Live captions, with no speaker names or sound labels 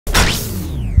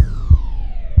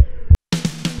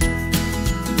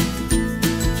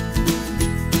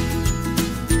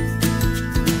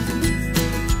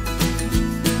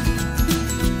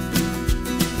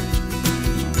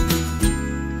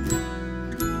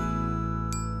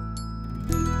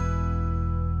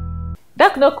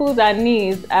Dark knuckles and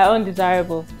knees are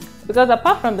undesirable because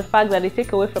apart from the fact that they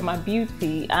take away from our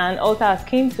beauty and alter our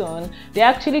skin tone, they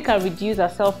actually can reduce our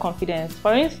self-confidence.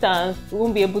 For instance, we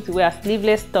won't be able to wear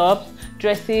sleeveless tops,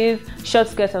 dresses, short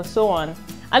skirts and so on.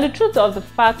 And the truth of the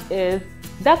fact is,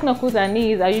 dark knuckles and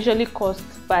knees are usually caused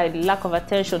by the lack of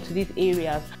attention to these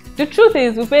areas. The truth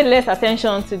is, we pay less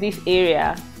attention to this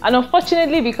area, and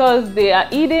unfortunately, because they are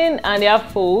hidden and they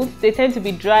have folds, they tend to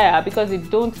be drier because they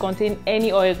don't contain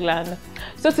any oil gland.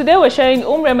 So today we're sharing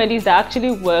home remedies that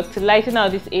actually work to lighten out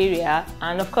this area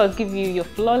and of course give you your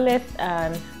flawless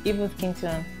and even skin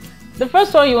tone. The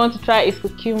first one you want to try is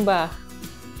cucumber.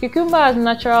 Cucumber has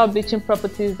natural bleaching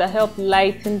properties that help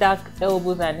lighten dark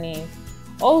elbows and knees.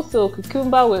 Also,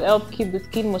 cucumber will help keep the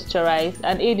skin moisturized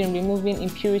and aid in removing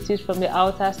impurities from the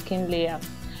outer skin layer.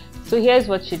 So here's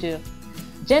what you do.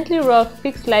 Gently rub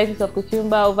thick slices of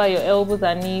cucumber over your elbows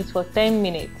and knees for 10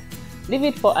 minutes. Leave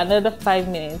it for another 5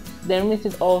 minutes, then rinse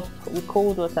it off with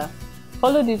cold water.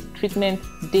 Follow this treatment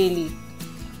daily.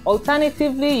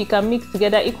 Alternatively, you can mix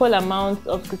together equal amounts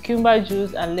of cucumber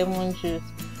juice and lemon juice.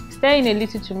 Stir in a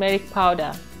little turmeric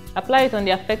powder. Apply it on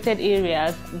the affected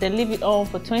areas, then leave it on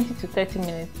for 20 to 30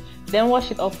 minutes. Then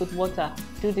wash it off with water.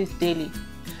 Do this daily.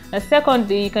 And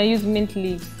secondly, you can use mint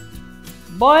leaves.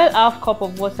 Boil half cup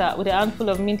of water with a handful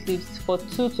of mint leaves for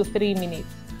 2 to 3 minutes.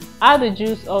 Add the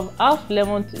juice of half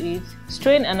lemon to it.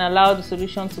 Strain and allow the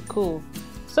solution to cool.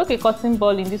 Soak a cotton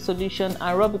ball in this solution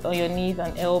and rub it on your knees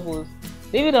and elbows.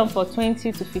 Leave it on for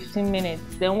 20 to 15 minutes.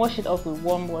 Then wash it off with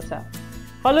warm water.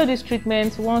 Follow this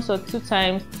treatment once or 2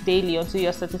 times daily until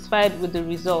you're satisfied with the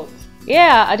results. Here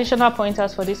are additional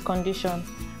pointers for this condition.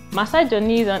 Massage your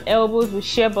knees and elbows with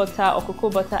shea butter or cocoa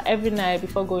butter every night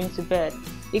before going to bed.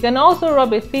 You can also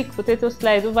rub a thick potato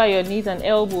slice over your knees and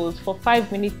elbows for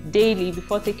 5 minutes daily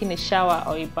before taking a shower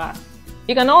or a bath.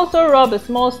 You can also rub a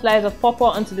small slice of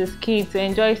pawpaw onto the skin to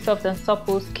enjoy soft and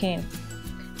supple skin.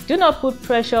 Do not put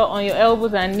pressure on your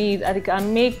elbows and knees as it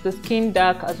can make the skin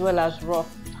dark as well as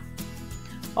rough.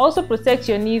 Also protect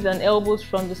your knees and elbows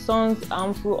from the sun's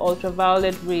harmful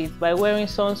ultraviolet rays by wearing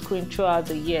sunscreen throughout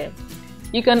the year.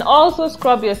 You can also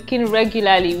scrub your skin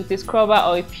regularly with a scrubber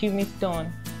or a pumice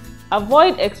stone.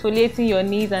 Avoid exfoliating your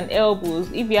knees and elbows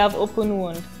if you have open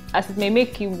wounds, as it may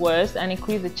make it worse and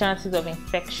increase the chances of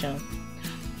infection.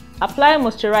 Apply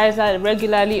moisturizer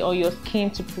regularly on your skin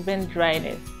to prevent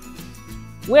dryness.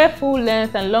 Wear full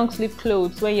length and long sleeve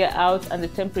clothes when you're out and the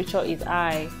temperature is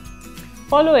high.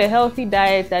 Follow a healthy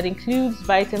diet that includes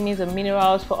vitamins and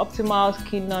minerals for optimal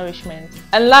skin nourishment.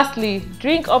 And lastly,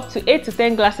 drink up to 8 to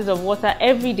 10 glasses of water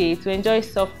every day to enjoy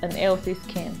soft and healthy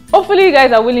skin. Hopefully you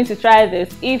guys are willing to try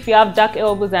this if you have dark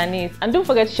elbows and knees. And don't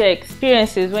forget to share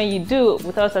experiences when you do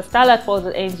with us at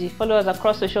styleatpulse.ng. Follow us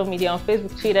across social media on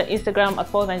Facebook, Twitter, Instagram at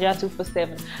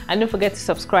PulseNigeria247. And don't forget to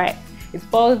subscribe. It's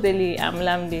Pulse Daily. I'm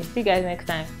Lamdi. See you guys next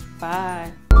time.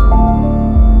 Bye.